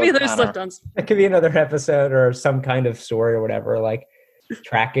podcast. That could be another slip-downs. That could be another episode or some kind of story or whatever, like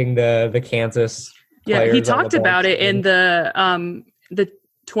tracking the Kansas. Yeah, he talked about it in the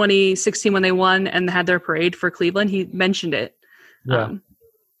 2016 when they won and had their parade for Cleveland. He mentioned it. Yeah.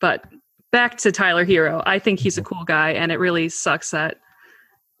 But back to Tyler Herro. I think he's a cool guy, and it really sucks that,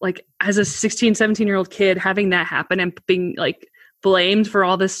 like, as a 16, 17-year-old kid, having that happen and being, like, blamed for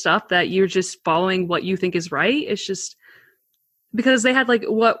all this stuff that you're just following what you think is right. It's just because they had, like,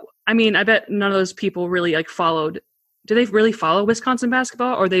 I bet none of those people really, like, followed. Do they really follow Wisconsin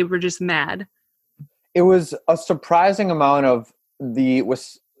basketball, or they were just mad? It was a surprising amount of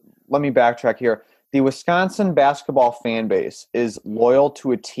let me backtrack here. The Wisconsin basketball fan base is loyal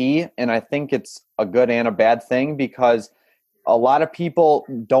to a T, and I think it's a good and a bad thing, because a lot of people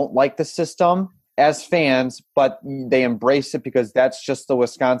don't like the system as fans, but they embrace it because that's just the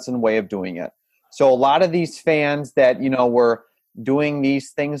Wisconsin way of doing it. So a lot of these fans that, were doing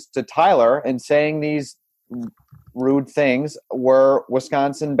these things to Tyler and saying these rude things were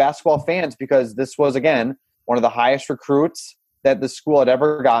Wisconsin basketball fans, because this was, again, one of the highest recruits that the school had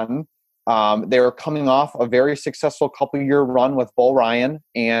ever gotten. They were coming off a very successful couple-year run with Bull Ryan,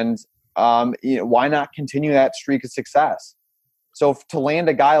 and why not continue that streak of success? So to land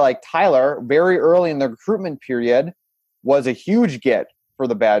a guy like Tyler very early in the recruitment period was a huge get for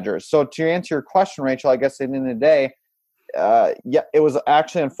the Badgers. So to answer your question, Rachel, I guess at the end of the day, it was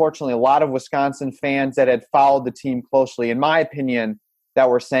actually, unfortunately, a lot of Wisconsin fans that had followed the team closely, in my opinion, that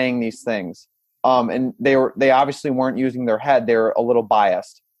were saying these things. And they obviously weren't using their head. They were a little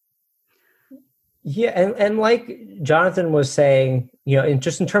biased. Yeah, and like Jonathan was saying, in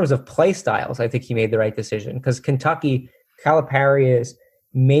terms of play styles, I think he made the right decision, because Kentucky, Calipari is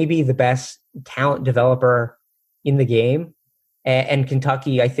maybe the best talent developer in the game, and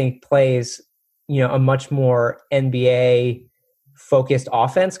Kentucky, I think, plays a much more NBA focused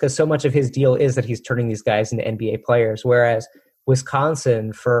offense, because so much of his deal is that he's turning these guys into NBA players. Whereas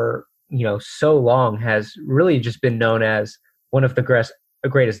Wisconsin for, so long has really just been known as one of the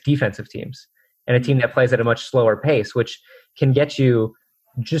greatest defensive teams, and a team that plays at a much slower pace, which can get you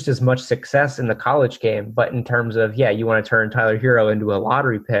just as much success in the college game. But in terms of, you want to turn Tyler Herro into a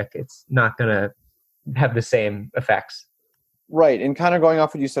lottery pick, it's not going to have the same effects. Right. And kind of going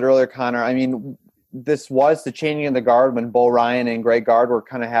off what you said earlier, Connor, I mean, this was the changing of the guard when Bo Ryan and Greg Gard were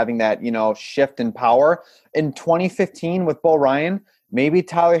kind of having that, shift in power. In 2015 with Bo Ryan, maybe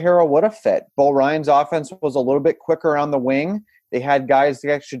Tyler Herro would have fit. Bo Ryan's offense was a little bit quicker on the wing. They had guys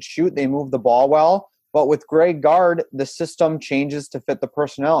that could shoot. They moved the ball well. But with Greg Gard, the system changes to fit the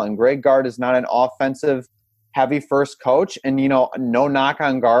personnel. And Greg Gard is not an offensive heavy first coach. And, no knock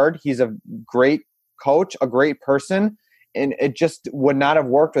on Gard. He's a great coach, a great person. And it just would not have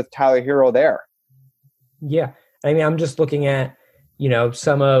worked with Tyler Herro there. Yeah. I mean, I'm just looking at,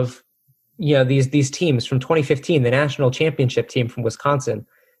 some of, these teams from 2015, the national championship team from Wisconsin,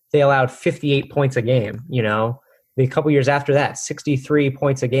 they allowed 58 points a game, The couple years after that, 63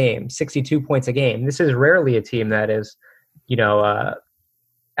 points a game, 62 points a game. This is rarely a team that is,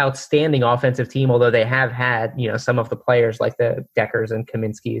 outstanding offensive team, although they have had, some of the players like the Deckers and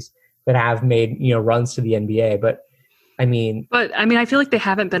Kaminsky's that have made, runs to the NBA. But I feel like they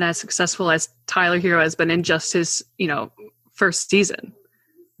haven't been as successful as Tyler Herro has been in just his, first season.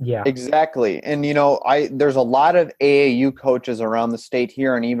 Yeah, exactly. And, there's a lot of AAU coaches around the state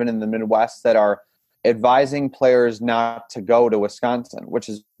here and even in the Midwest that are advising players not to go to Wisconsin, which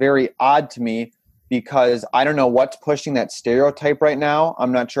is very odd to me because I don't know what's pushing that stereotype right now.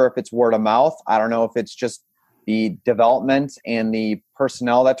 I'm not sure if it's word of mouth. I don't know if it's just the development and the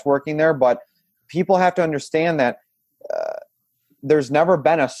personnel that's working there, but people have to understand that there's never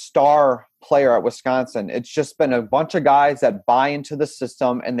been a star player at Wisconsin. It's just been a bunch of guys that buy into the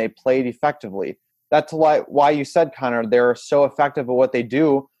system and they played effectively. That's why you said, Connor, they're so effective at what they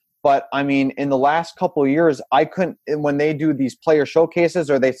do. But I mean, in the last couple of years, when they do these player showcases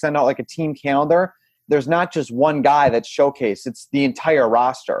or they send out like a team calendar, there's not just one guy that's showcased. It's the entire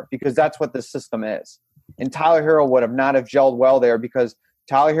roster because that's what the system is. And Tyler Herro would have not have gelled well there because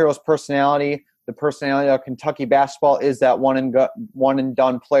Tyler Herro's personality, the personality of Kentucky basketball is that one and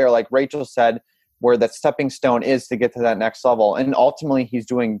done player, like Rachel said, where that stepping stone is to get to that next level. And ultimately, he's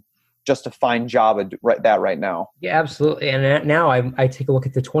doing just a fine job at that right now. Yeah, absolutely. And now I take a look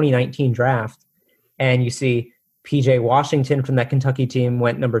at the 2019 draft, and you see P.J. Washington from that Kentucky team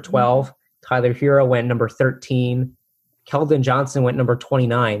went number 12. Mm-hmm. Tyler Herro went number 13. Keldon Johnson went number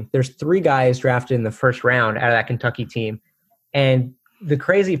 29. There's 3 guys drafted in the first round out of that Kentucky team. And the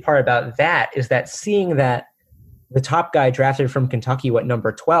crazy part about that is that seeing that the top guy drafted from Kentucky went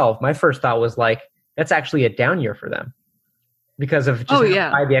number 12, my first thought was like, that's actually a down year for them because of just how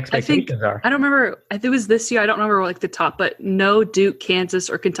high the expectations are. I don't remember. I think it was this year. I don't remember like the top, but no Duke, Kansas,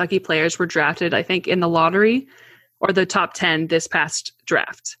 or Kentucky players were drafted, I think, in the lottery or the top 10 this past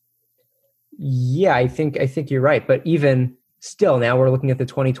draft. Yeah, I think you're right. But even still, now we're looking at the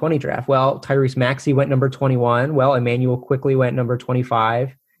 2020 draft. Well, Tyrese Maxey went number 21. Well, Emmanuel quickly went number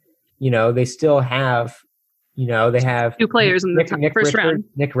 25. They still have, they have 2 players in the first round.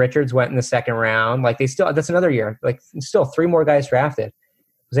 Nick Richards went in the second round. Like that's another year. Like still 3 more guys drafted.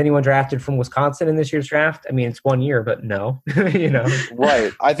 Was anyone drafted from Wisconsin in this year's draft? I mean, it's 1 year, but no,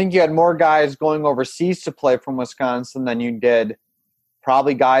 Right. I think you had more guys going overseas to play from Wisconsin than you did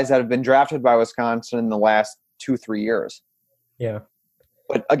probably guys that have been drafted by Wisconsin in the last 2-3 years. Yeah.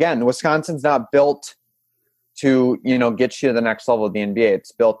 But again, Wisconsin's not built to, get you to the next level of the NBA.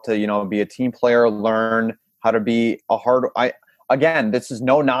 It's built to, be a team player, learn how to be again, this is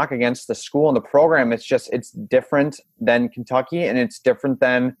no knock against the school and the program. It's just, it's different than Kentucky and it's different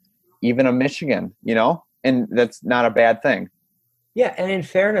than even a Michigan, and that's not a bad thing. Yeah. And in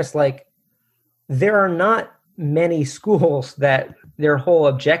fairness, like there are not many schools that their whole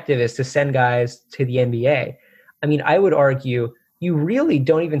objective is to send guys to the NBA. I mean, I would argue you really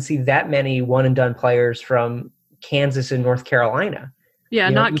don't even see that many one-and-done players from Kansas and North Carolina. Yeah,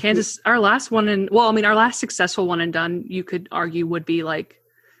 not Kansas. Our last our last successful one-and-done, you could argue, would be like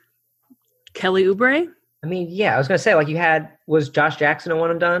Kelly Oubre. I mean, yeah, I was going to say, like was Josh Jackson a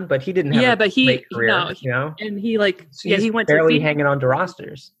one-and-done? But he didn't have great career, And he he went barely hanging on to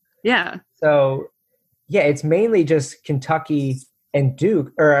rosters. Yeah. So, yeah, it's mainly just Kentucky and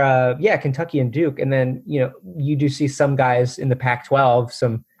Duke, Kentucky and Duke. And then, you do see some guys in the Pac-12,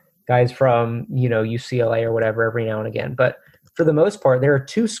 some guys from, UCLA or whatever every now and again. But for the most part, there are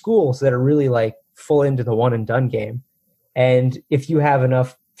 2 schools that are really like full into the one and done game. And if you have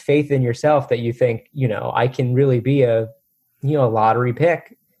enough faith in yourself that you think, I can really be a lottery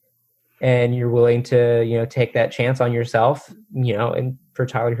pick and you're willing to, take that chance on yourself, and for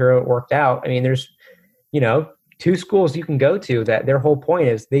Tyler Herro, it worked out. I mean, there's, 2 schools you can go to that their whole point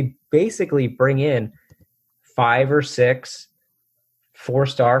is they basically bring in 5 or 6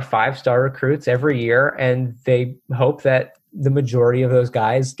 4-star, 5-star recruits every year, and they hope that the majority of those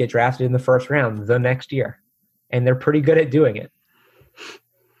guys get drafted in the first round the next year. And they're pretty good at doing it.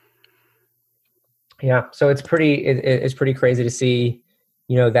 Yeah, so it's pretty crazy to see,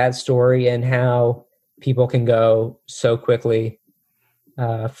 that story and how people can go so quickly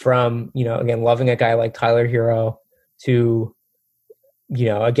from, again, loving a guy like Tyler Herro to,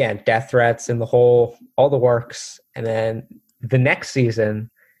 again, death threats and all the works. And then the next season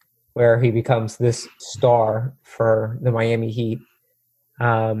where he becomes this star for the Miami Heat,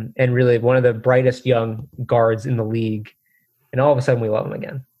 and really one of the brightest young guards in the league. And all of a sudden we love him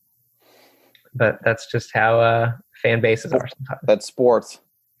again. But that's just how fan bases are sometimes. That's sports.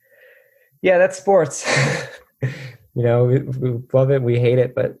 Yeah, that's sports. We love it, we hate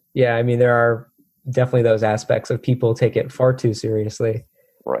it. But yeah, I mean, there are definitely those aspects of people take it far too seriously.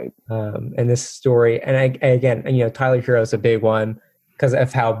 Right. And this story, and again, Tyler Herro is a big one because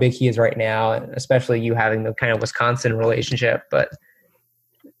of how big he is right now, and especially you having the kind of Wisconsin relationship. But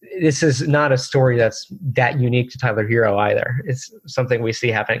this is not a story that's that unique to Tyler Herro either. It's something we see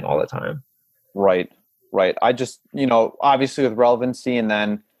happening all the time. Right. I just, obviously with relevancy, and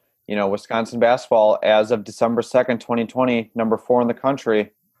then, Wisconsin basketball as of December 2nd, 2020, number 4 in the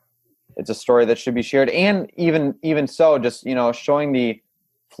country. It's a story that should be shared. And even so, just, showing the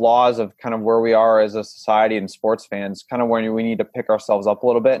flaws of kind of where we are as a society and sports fans, kind of when we need to pick ourselves up a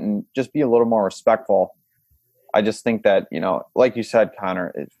little bit and just be a little more respectful. I just think that, like you said,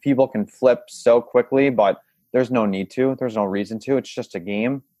 Connor, people can flip so quickly, but there's no need to. There's no reason to. It's just a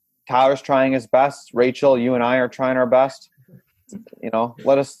game. Tyler's trying his best. Rachel, you and I are trying our best.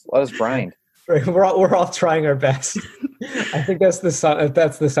 Let us grind. We're all trying our best. I think that's the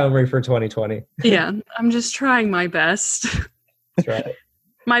summary for 2020. Yeah, I'm just trying my best. That's right.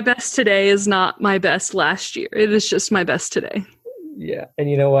 My best today is not my best last year. It is just my best today. Yeah, and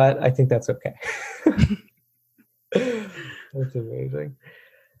you know what? I think that's okay. That's amazing.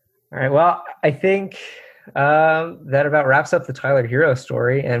 All right, well, I think that about wraps up the Tyler Herro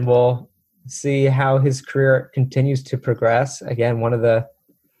story, and we'll see how his career continues to progress. Again, one of the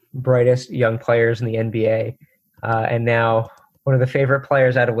brightest young players in the NBA, and now one of the favorite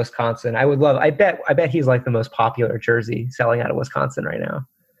players out of Wisconsin. I bet he's like the most popular jersey selling out of Wisconsin right now.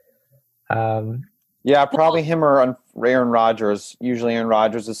 Yeah, probably him or Aaron Rodgers. Usually Aaron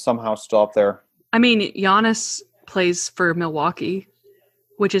Rodgers is somehow still up there. I mean, Giannis plays for Milwaukee,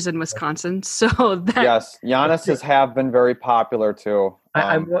 which is in Wisconsin. So yes, Giannis have been very popular too.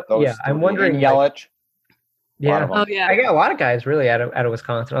 I'm wondering. Yelich. Yeah. Oh yeah. I get a lot of guys really out of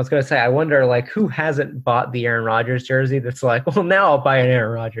Wisconsin. I was going to say, I wonder who hasn't bought the Aaron Rodgers jersey that's like, well, now I'll buy an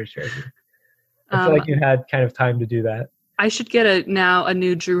Aaron Rodgers jersey. I feel like you had kind of time to do that. I should get a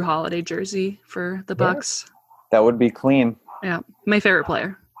new Drew Holiday jersey for the Bucks. That would be clean. Yeah. My favorite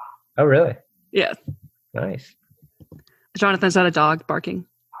player. Oh, really? Yeah. Nice. Jonathan's got a dog barking.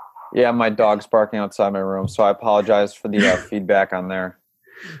 Yeah, my dog's barking outside my room, so I apologize for the feedback on there.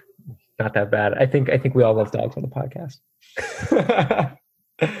 Not that bad. I think we all love dogs on the podcast.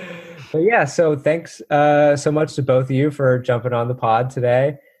 But yeah, so thanks so much to both of you for jumping on the pod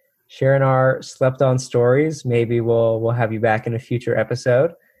today, sharing our slept on stories. Maybe we'll have you back in a future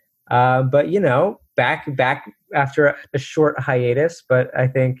episode. But back after a short hiatus, but I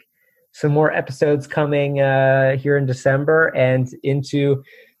think some more episodes coming here in December and into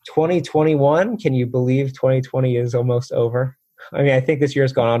 2021. Can you believe 2020 is almost over? I mean, I think this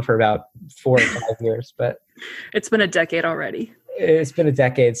year's gone on for about 4 or 5 years, but it's been a decade already. It's been a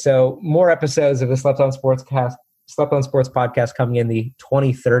decade. So more episodes of the Slept on Sports podcast coming in the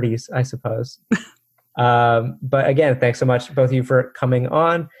 2030s, I suppose. But again, thanks so much, both of you, for coming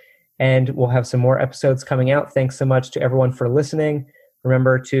on, and we'll have some more episodes coming out. Thanks so much to everyone for listening.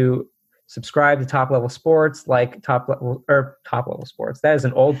 Remember to subscribe to Top Level Sports, like Top Level Sports. That is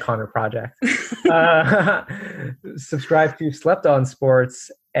an old Connor project. Subscribe to Slept On Sports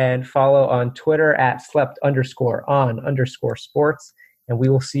and follow on Twitter at @slept_on_sports. And we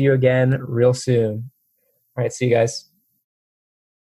will see you again real soon. All right, see you guys.